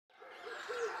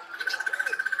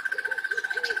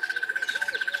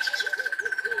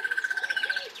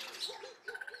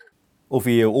Of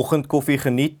jy jou oggendkoffie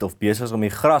geniet of besig is om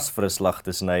die gras vir 'n slag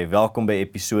te sny, welkom by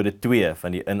episode 2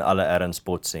 van die In Alle Erns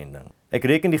potsending. Ek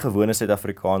reken die gewone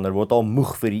Suid-Afrikaner word al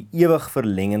moeg vir die ewig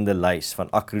verlengende lys van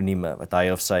akronieme wat hy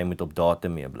of sy moet op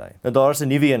datum meebly. Nou daar is 'n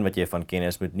nuwe een wat jy van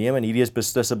kennis moet neem en hierdie is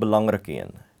beslis 'n belangrike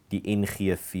een, die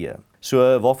NGV.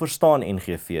 So waarvoor staan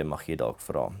NGV, mag jy dalk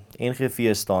vra?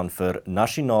 NGV staan vir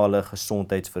Nasionale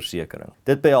Gesondheidsversekering.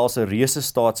 Dit behels 'n reuse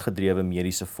staatsgedrewe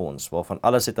mediese fonds waarvan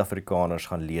alle Suid-Afrikaners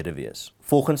gaan lede wees.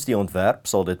 Volgens die ontwerp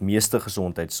sal dit meeste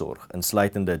gesondheidsorg,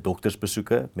 insluitende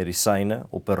doktersbesoeke, medisyne,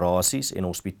 operasies en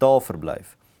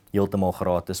hospitaalverblyf, heeltemal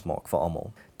gratis maak vir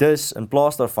almal. Dus, in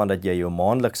plaas daarvan dat jy jou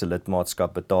maandelikse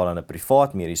lidmaatskap betaal aan 'n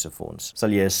privaat mediese fonds, sal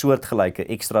jy 'n soortgelyke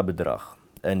ekstra bedrag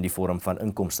in die vorm van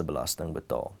inkomstebelasting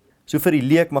betaal. So vir die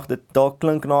leek mag dit dalk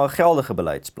klink na 'n geldige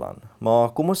beleidsplan,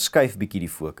 maar kom ons skuif bietjie die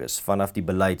fokus vanaf die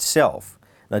beleid self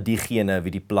na diegene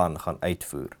wie die plan gaan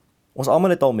uitvoer. Ons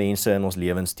almal het al mense in ons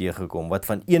lewens teëgekom wat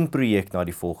van een projek na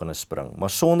die volgende spring, maar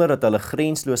sonder dat hulle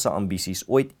grenslose ambisies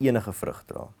ooit enige vrug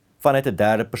dra. Vanuit 'n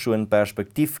derde persoon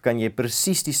perspektief kan jy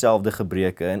presies dieselfde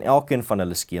gebreke in elkeen van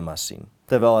hulle skemas sien,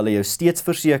 terwyl hulle jou steeds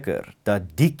verseker dat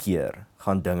die keer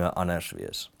gaan dinge anders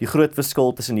wees. Die groot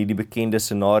verskil tussen hierdie bekende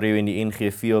scenario en die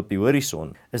NGV op die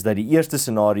horison is dat die eerste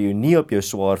scenario nie op jou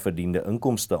swaar verdiende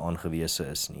inkomste aangewese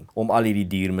is nie, om al hierdie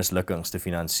duur mislukkings te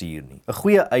finansier nie. 'n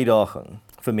Goeie uitdaging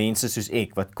vir mense soos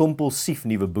ek wat kompulsief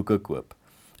nuwe boeke koop,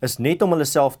 is net om hulle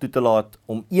self toe te laat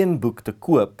om een boek te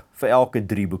koop vir elke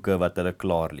 3 boeke wat hulle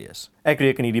klaar lees. Ek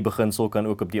reken hierdie beginsel kan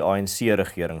ook op die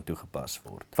ANC-regering toegepas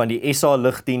word. Van die SA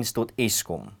Lugdiens tot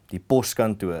Eskom, die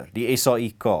Poskantoor, die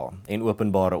SAIK en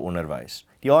openbare onderwys.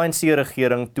 Die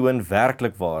ANC-regering toon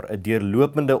werklikwaar 'n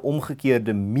deurlopende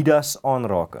omgekeerde Midas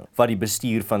aanraking wat die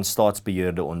bestuur van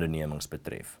staatsbeheerde ondernemings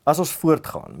betref. As ons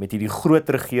voortgaan met hierdie groot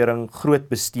regering, groot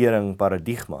besteding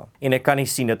paradigma, en ek kan nie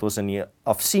sien dat ons in die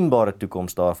afsienbare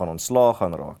toekoms daarvan ontslaag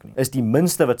gaan raak nie, is die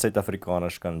minste wat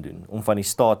Suid-Afrikaners kan doen om van die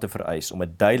staat te vereis om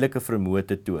 'n duidelike vermoë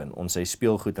te toon om sy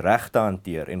speelgoed reg te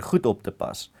hanteer en goed op te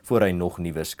pas voor hy nog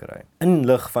nuus kry. In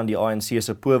lig van die ANC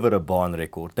se powere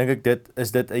baanrekord, dink ek dit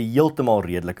is 'n heeltemal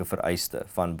redelike vereiste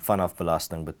vanaf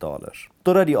belastingbetalers.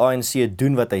 Totdat die ANC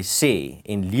doen wat hy sê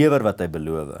en lewer wat hy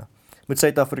beloof, moet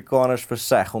Suid-Afrikaners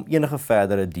verseg om enige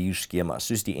verdere duur skemas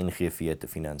soos die NGV te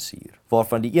finansier,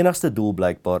 waarvan die enigste doel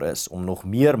blykbaar is om nog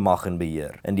meer mag en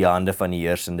beheer in die hande van die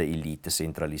heersende elite te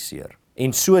sentraliseer.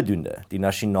 En sodoende die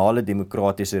nasionale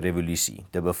demokratiese revolusie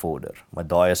te bevorder, maar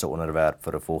daai is 'n onderwerp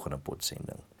vir 'n volgende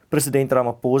potsending. President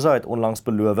Ramaphosa het onlangs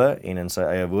beloof, en in sy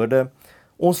eie woorde,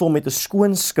 ons wil met 'n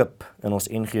skoon skip in ons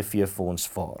NGV-fonds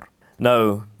vaar.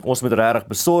 Nou, ons moet regtig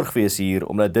besorg wees hier,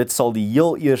 omdat dit sal die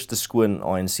heel eerste skoon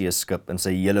ANC-skip in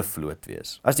sy hele vloot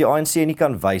wees. As die ANC nie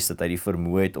kan wys dat hy die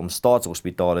vermoë het om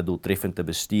staatshospitale doeltreffend te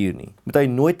bestuur nie, moet hy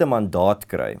nooit 'n mandaat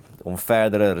kry om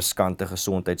verdere riskante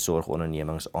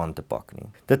gesondheidsorgondernemings aan te pak nie.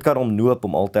 Dit kan hom noop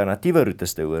om alternatiewe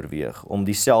roetes te oorweeg om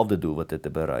dieselfde doelwitte te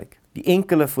bereik. Die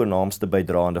enkele voornaamste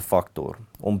bydraende faktor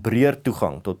om breër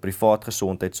toegang tot privaat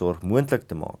gesondheidsorg moontlik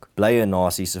te maak, bly 'n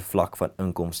nasie se vlak van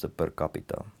inkomste per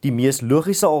capita. Die mees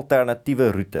logiese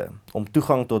alternatiewe roete om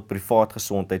toegang tot privaat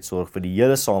gesondheidsorg vir die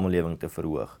hele samelewing te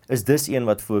verhoog, is dus een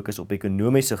wat fokus op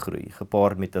ekonomiese groei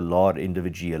gepaard met 'n laer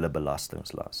individuele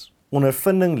belastinglas.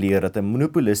 Ondervinding leer dat 'n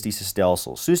monopolistiese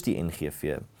stelsel soos die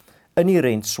NGV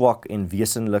inherent swak en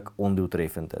wesenlik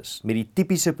ondoeltreffend is, met die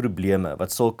tipiese probleme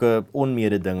wat sulke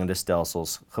onmededingende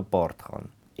stelsels gepaard gaan.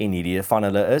 En hierdie van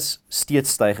hulle is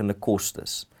steeds stygende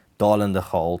kostes, dalende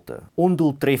gehalte,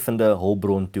 ondoeltreffende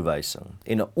hulpbrontoewysing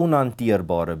en 'n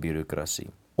onhanteerbare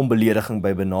bureaukrasie. Om belediging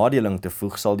by benadeling te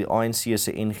voeg, sal die ANC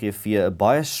se NGV 'n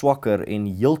baie swakker en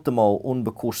heeltemal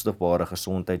onbekostigbare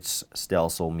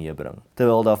gesondheidsstelsel meebring,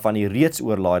 terwyl daar van die reeds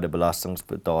oorlaaide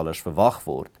belastingbetalers verwag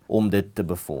word om dit te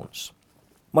befonds.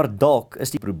 Maar dalk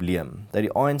is die probleem dat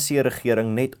die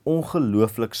ANC-regering net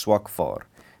ongelooflik swak vaar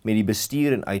met die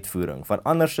bestuur en uitvoering van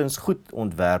andersins goed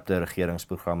ontwerpte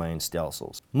regeringsprogramme en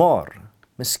stelsels. Maar,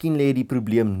 miskien lê die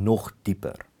probleem nog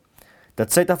dieper.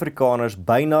 Dat Suid-Afrikaners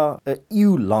byna 'n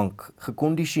eeu lank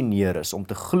gekondisioneer is om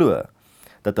te glo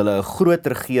dat hulle 'n groot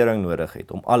regering nodig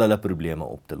het om al hulle probleme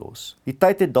op te los. Die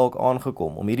tyd het dalk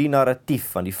aangekom om hierdie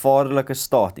narratief van die vaderlike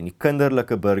staat en die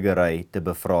kinderlike burgery te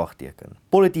bevraagteken.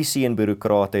 Politici en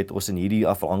bureaukrate het ons in hierdie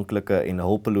afhanklike en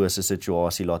hulpelose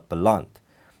situasie laat beland.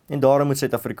 En daarom moet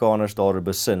Suid-Afrikaners daarop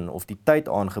besin of die tyd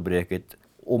aangebreek het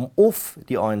om of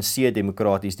die ANC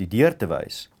demokraties die deur te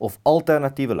wys, of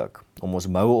alternatiewelik om ons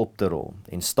moue op te rol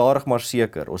en stadig maar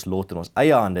seker ons lot in ons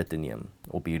eie hande te neem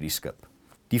op hierdie skip.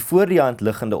 Die voor die hand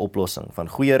liggende oplossing van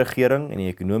goeie regering en die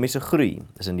ekonomiese groei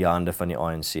is in die hande van die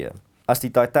ANC. As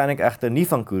die Titanic egter nie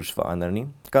van koers verander nie,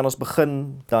 kan ons begin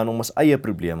dan om ons eie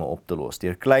probleme op te los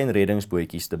deur klein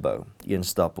reddingsbootjies te bou, een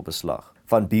stap op 'n slag.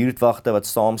 Van buurtwagte wat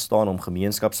saam staan om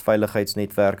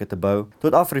gemeenskapsveiligheidsnetwerke te bou,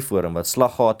 tot Afriforum wat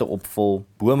slaggate opvul,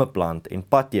 bome plant en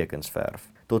padtekens verf,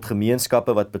 tot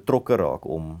gemeenskappe wat betrokke raak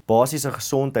om basiese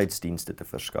gesondheidsdienste te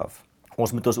verskaf.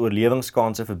 Ons moet ons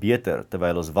oorlewingskanse verbeter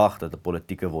terwyl ons wag dat 'n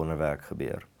politieke wonderwerk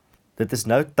gebeur. Dit is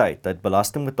nou tyd dat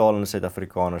belastingbetalende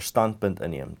Suid-Afrikaners standpunt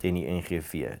inneem teen die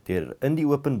NGV, deur in die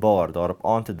openbaar daarop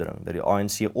aan te dring dat die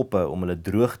ANC ophou om hulle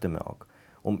droog te melk,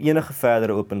 om enige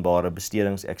verdere openbare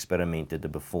bestedingseksperimente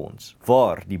te befonds,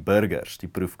 waar die burgers die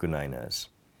proefkonyne is.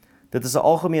 Dit is 'n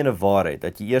algemene waarheid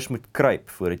dat jy eers moet kruip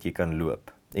voordat jy kan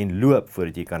loop, en loop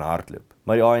voordat jy kan hardloop.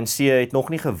 Maar die ANC het nog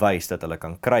nie gewys dat hulle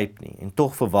kan kruip nie, en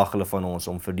tog verwag hulle van ons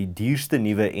om vir die duurste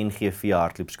nuwe NGV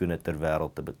hardloopskoene ter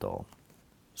wêreld te betaal.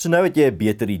 So nou het jy 'n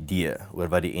beter idee oor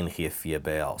wat die NGV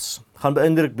behels. Gaan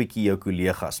beïndruk bietjie jou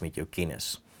kollegas met jou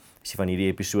kennis. As jy van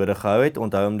hierdie episode gehou het,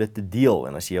 onthou om dit te deel,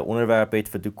 en as jy 'n onderwerp het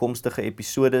vir toekomstige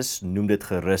episodes, noem dit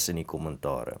gerus in die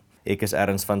kommentare. Ek is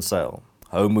Ernst van Sail.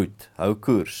 Hou moed, hou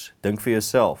koers, dink vir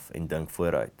jouself en dink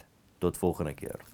vooruit. Tot volgende keer.